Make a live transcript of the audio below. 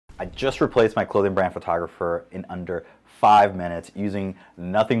I just replaced my clothing brand photographer in under 5 minutes using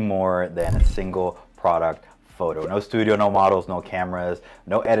nothing more than a single product photo. No studio, no models, no cameras,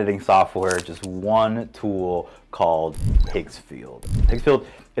 no editing software, just one tool called Higgs Field. Higgs Field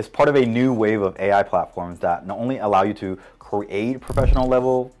is part of a new wave of AI platforms that not only allow you to create professional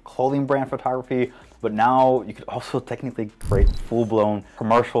level clothing brand photography, but now you could also technically create full-blown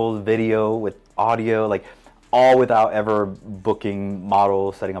commercials, video with audio, like all without ever booking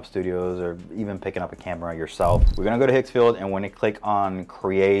models, setting up studios, or even picking up a camera yourself. We're gonna go to Higgs Field, and when you click on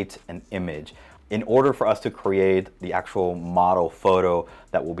create an image, in order for us to create the actual model photo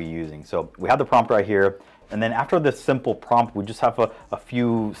that we'll be using. So we have the prompt right here. And then after this simple prompt, we just have a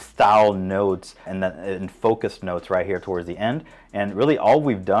few style notes and focus notes right here towards the end. And really all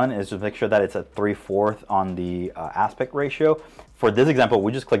we've done is just make sure that it's at 3/4 on the aspect ratio. For this example,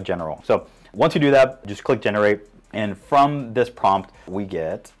 we just click general. So once you do that, just click generate. And from this prompt, we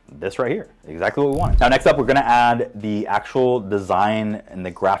get this right here, exactly what we want. Now, next up, we're gonna add the actual design and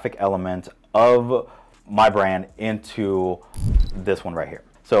the graphic element of my brand into this one right here.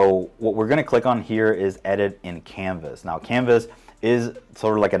 So what we're gonna click on here is edit in Canvas. Now Canvas is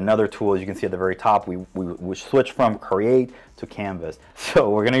sort of like another tool. As you can see at the very top, we switch from create to Canvas. So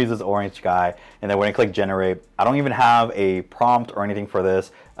we're gonna use this orange guy, and then we're gonna click generate. I don't even have a prompt or anything for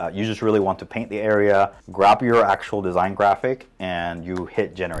this. You just really want to paint the area, grab your actual design graphic, and you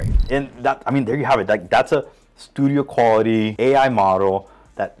hit generate. And that, I mean, there you have it. That's a studio quality AI model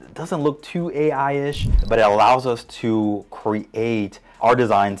that doesn't look too AI-ish, but it allows us to create our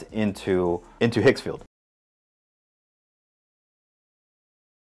designs into Higgs Field.